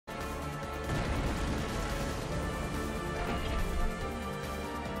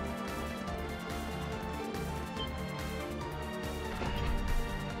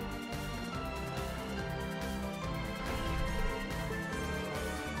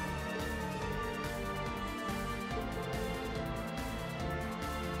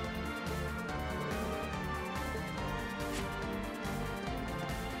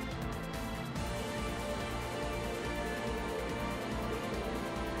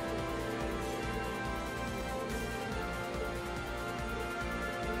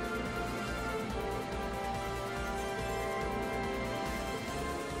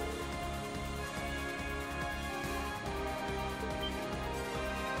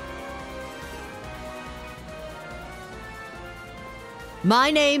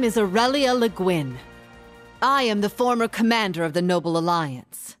My name is Aurelia Le Guin. I am the former commander of the Noble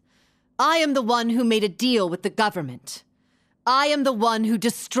Alliance. I am the one who made a deal with the government. I am the one who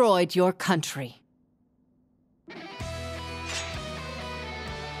destroyed your country.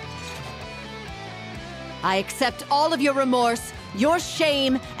 I accept all of your remorse, your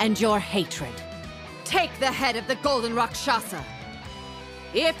shame, and your hatred. Take the head of the Golden Rakshasa.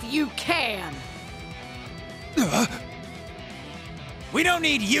 If you can. We don't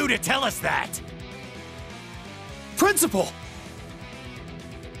need you to tell us that! Principal!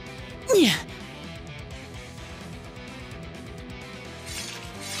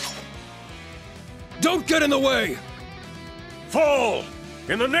 Don't get in the way! Fall!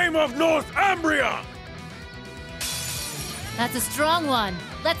 In the name of Northumbria! That's a strong one.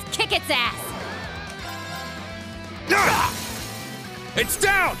 Let's kick its ass! It's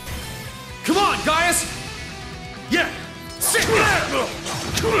down! Come on, Gaius! Yeah! Sit there!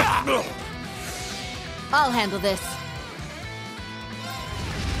 I'll handle this.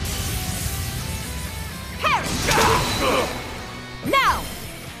 Now!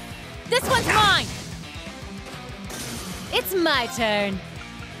 This one's mine! It's my turn.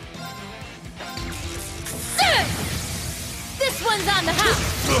 This one's on the house!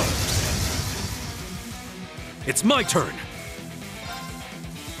 It's my turn.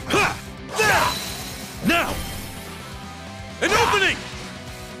 Now! An opening!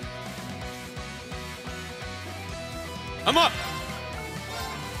 I'm up!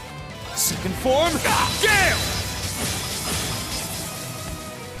 Second form, Gale!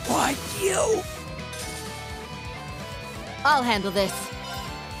 Why you? I'll handle this.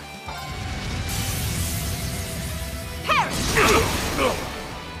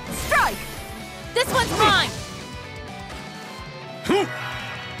 Strike! This one's mine!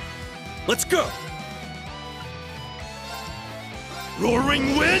 Let's go!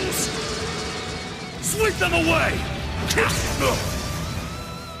 Roaring winds? Sweep them away!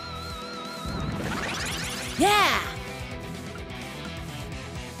 Yeah!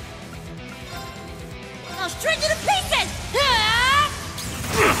 I'll shred you to pieces!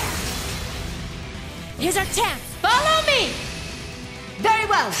 Here's our chance! Follow me! Very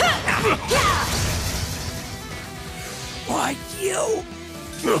well. Why you?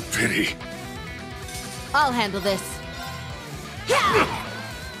 A pity. I'll handle this.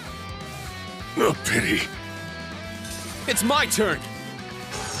 A pity. It's my turn!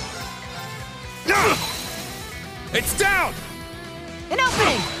 It's down! An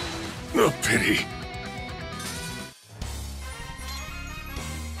opening! A pity.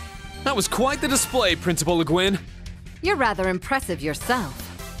 That was quite the display, Principal Le Guin. You're rather impressive yourself.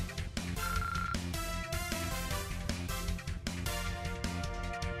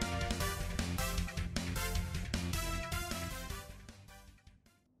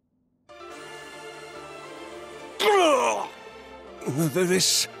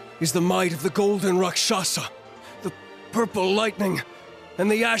 This is the might of the Golden Rakshasa, the Purple Lightning, and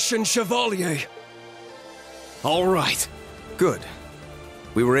the Ashen Chevalier. All right. Good.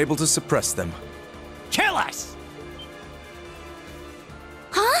 We were able to suppress them. Kill us!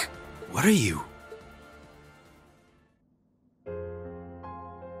 Huh? What are you?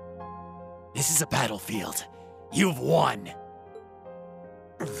 This is a battlefield. You've won.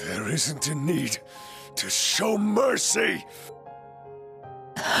 There isn't a need to show mercy.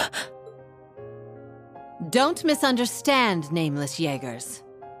 Don't misunderstand, nameless Jaegers.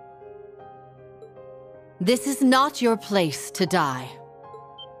 This is not your place to die.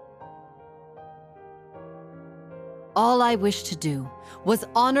 All I wished to do was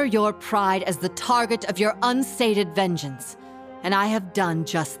honor your pride as the target of your unsated vengeance, and I have done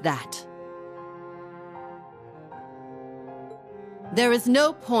just that. There is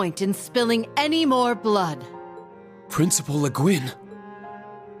no point in spilling any more blood. Principal Le Guin,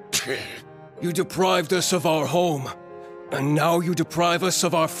 you deprived us of our home, and now you deprive us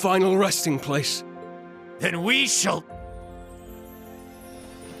of our final resting place. Then we shall...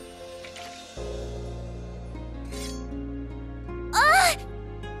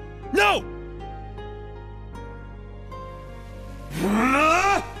 No!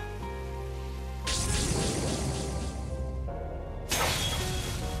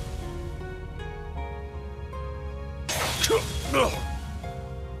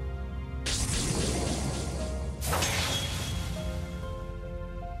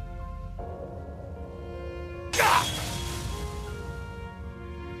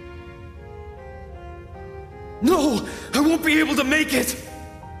 No! I won't be able to make it!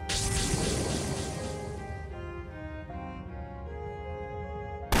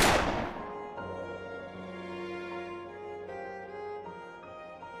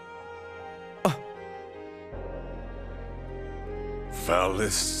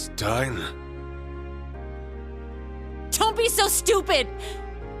 Valestein? Don't be so stupid!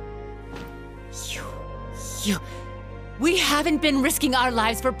 We haven't been risking our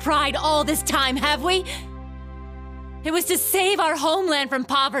lives for pride all this time, have we? It was to save our homeland from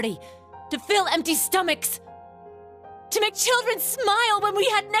poverty, to fill empty stomachs, to make children smile when we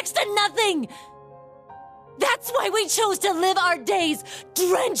had next to nothing. That's why we chose to live our days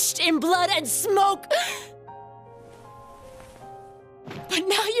drenched in blood and smoke. But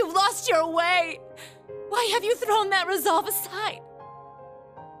now you've lost your way. Why have you thrown that resolve aside?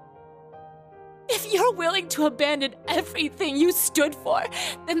 If you're willing to abandon everything you stood for,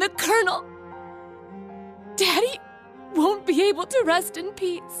 then the Colonel, Daddy, won't be able to rest in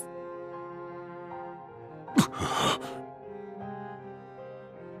peace.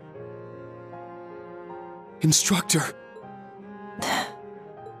 Instructor!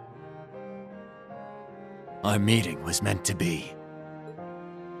 Our meeting was meant to be.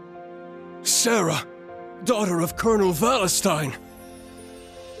 Sarah, daughter of Colonel Valestein!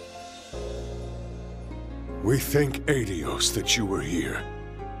 We thank Aidios that you were here.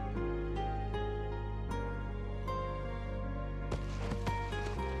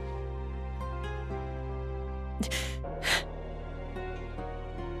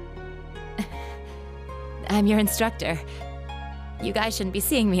 I'm your instructor. You guys shouldn't be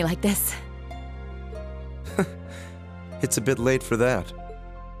seeing me like this. It's a bit late for that.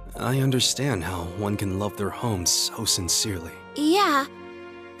 I understand how one can love their home so sincerely. Yeah,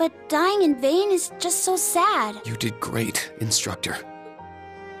 but dying in vain is just so sad. You did great, Instructor.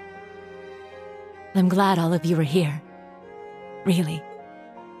 I'm glad all of you are here. Really.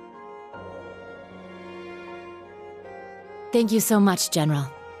 Thank you so much, General.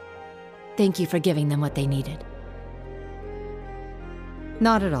 Thank you for giving them what they needed.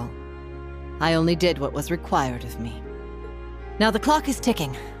 Not at all. I only did what was required of me. Now the clock is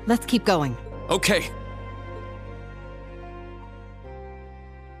ticking. Let's keep going. Okay.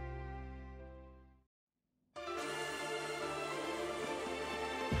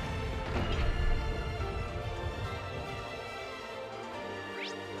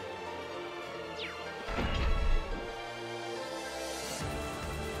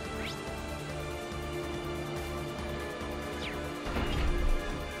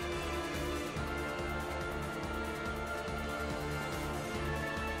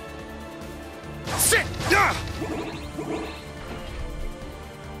 Sit! Yeah!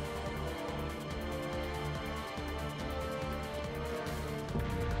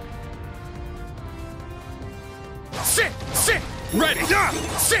 Sit! Sit! Ready! Yeah!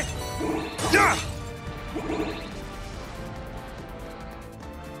 Sit! Yeah!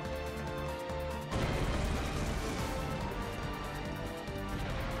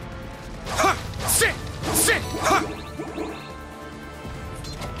 Ha! Sit! Sit! Ha!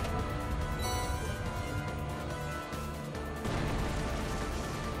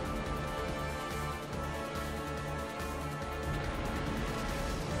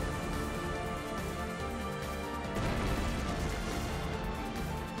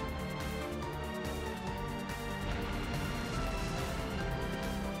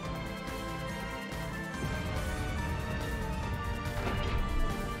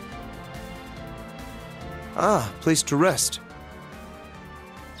 Ah, place to rest.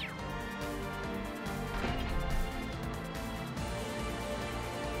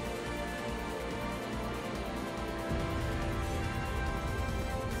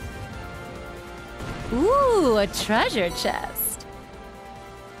 Ooh, a treasure chest.